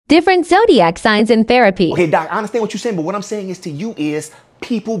Different zodiac signs in therapy. Okay, Doc, I understand what you're saying, but what I'm saying is to you is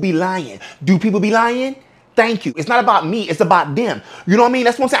people be lying. Do people be lying? Thank you. It's not about me. It's about them. You know what I mean?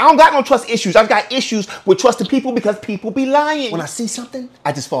 That's what I'm saying. I don't got no trust issues. I've got issues with trusting people because people be lying. When I see something,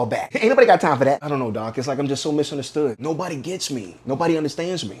 I just fall back. Ain't nobody got time for that. I don't know, Doc. It's like I'm just so misunderstood. Nobody gets me. Nobody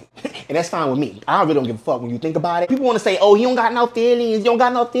understands me. And that's fine with me. I really don't give a fuck when you think about it. People want to say, oh, you don't got no feelings. You don't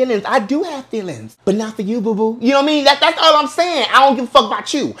got no feelings. I do have feelings, but not for you, boo-boo. You know what I mean? That's all I'm saying. I don't give a fuck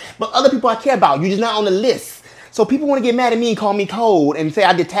about you. But other people I care about, you're just not on the list. So people want to get mad at me and call me cold and say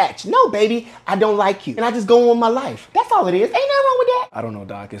I detach. No, baby, I don't like you. And I just go on with my life. That's all it is. Ain't nothing wrong with that. I don't know,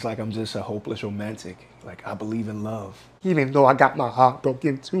 Doc. It's like I'm just a hopeless romantic. Like I believe in love. Even though I got my heart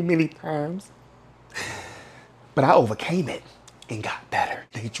broken too many times. But I overcame it and got better.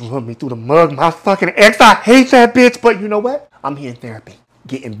 They drug me through the mud. My fucking ex, I hate that bitch. But you know what? I'm here in therapy,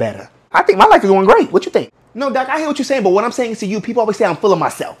 getting better. I think my life is going great. What you think? No, Doc, I hear what you're saying, but what I'm saying is to you, people always say I'm full of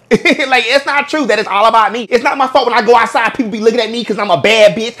myself. Like, it's not true that it's all about me. It's not my fault when I go outside, people be looking at me because I'm a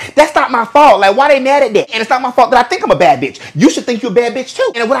bad bitch. That's not my fault. Like, why they mad at that? And it's not my fault that I think I'm a bad bitch. You should think you're a bad bitch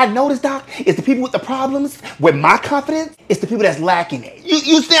too. And what I noticed, Doc, is the people with the problems with my confidence, it's the people that's lacking it.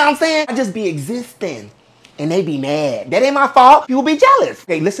 You see what I'm saying? I just be existing. And they be mad. That ain't my fault. People be jealous.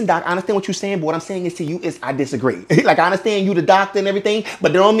 Okay, listen, Doc, I understand what you're saying, but what I'm saying is to you is I disagree. Like, I understand you the doctor and everything,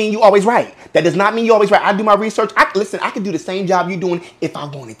 but that don't mean you always right. That does not mean you always right. I do my research. Listen, I could do the same job you're doing if I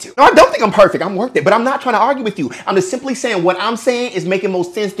wanted to. No, I don't think I'm perfect. I'm worth it, but I'm not trying to argue with you. I'm just simply saying what I'm saying is making more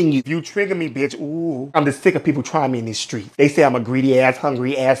sense than you. You trigger me, bitch. Ooh. I'm just sick of people trying me in these streets. They say I'm a greedy ass,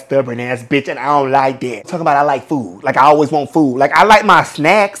 hungry ass, stubborn ass bitch, and I don't like that. Talking about I like food. Like, I always want food. Like, I like my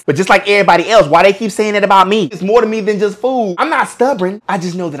snacks, but just like everybody else, why they keep saying that about me? It's more to me than just food. I'm not stubborn. I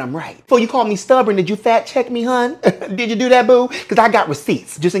just know that I'm right. Before you call me stubborn, did you fact check me, hun? Did you do that, boo? Because I got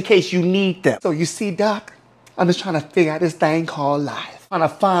receipts just in case you need them. So you see, Doc, I'm just trying to figure out this thing called life. Trying to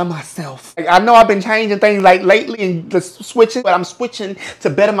find myself. Like, I know I've been changing things like lately and just switching, but I'm switching to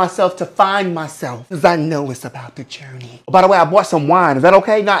better myself, to find myself. Because I know it's about the journey. Oh, by the way, I bought some wine. Is that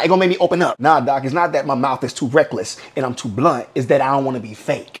okay? Nah, it gonna make me open up. Nah, Doc, it's not that my mouth is too reckless and I'm too blunt. It's that I don't want to be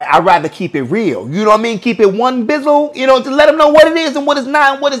fake. I'd rather keep it real. You know what I mean? Keep it one bizzle, you know, to let them know what it is and what it's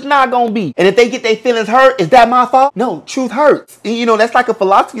not and what it's not gonna be. And if they get their feelings hurt, is that my fault? No, truth hurts. And, you know, that's like a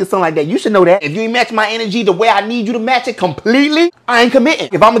philosophy or something like that. You should know that. If you ain't match my energy the way I need you to match it completely, I ain't committing.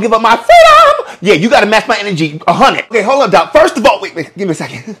 If I'm gonna give up my freedom, yeah, you gotta match my energy 100. Okay, hold up, Doc. First of all, wait, give me a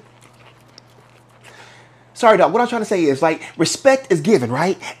second. Sorry, Doc, what I'm trying to say is, like, respect is given,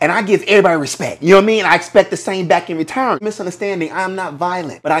 right? And I give everybody respect. You know what I mean? I expect the same back in return. Misunderstanding, I'm not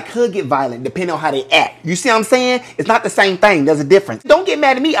violent, but I could get violent depending on how they act. You see what I'm saying? It's not the same thing. There's a difference. Don't get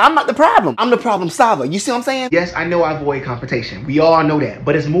mad at me. I'm not the problem. I'm the problem solver. You see what I'm saying? Yes, I know I avoid confrontation. We all know that,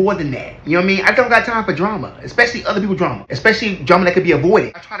 but it's more than that. You know what I mean? I don't got time for drama, especially other people's drama, especially drama that could be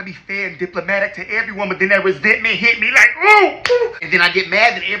avoided. I try to be fair and diplomatic to everyone, but then that resentment hit me like, ooh, and then I get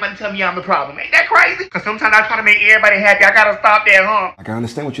mad and everybody tell me I'm the problem. Ain't that crazy? Because sometimes I try to make everybody happy. I gotta stop that, huh? Like, I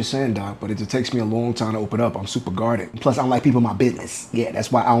understand what you're saying, Doc, but it just takes me a long time to open up. I'm super guarded. Plus, I don't like people in my business. Yeah,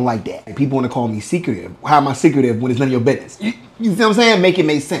 that's why I don't like that. Like, people want to call me secretive. How am I secretive when it's none of your business? You see what I'm saying? Make it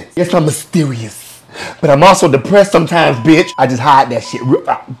make sense. Yes, I'm mysterious, but I'm also depressed sometimes, bitch. I just hide that shit.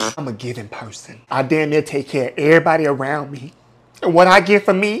 I'm a giving person. I damn near take care of everybody around me. And what I get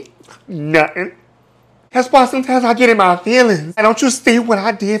from me, nothing. That's why sometimes I get in my feelings. And don't you see what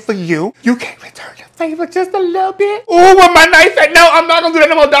I did for you? You can't return the favor just a little bit. Ooh, with my knife at? No, I'm not gonna do that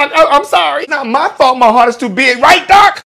no more, Doc. I'm sorry. It's not my fault my heart is too big, right, Doc?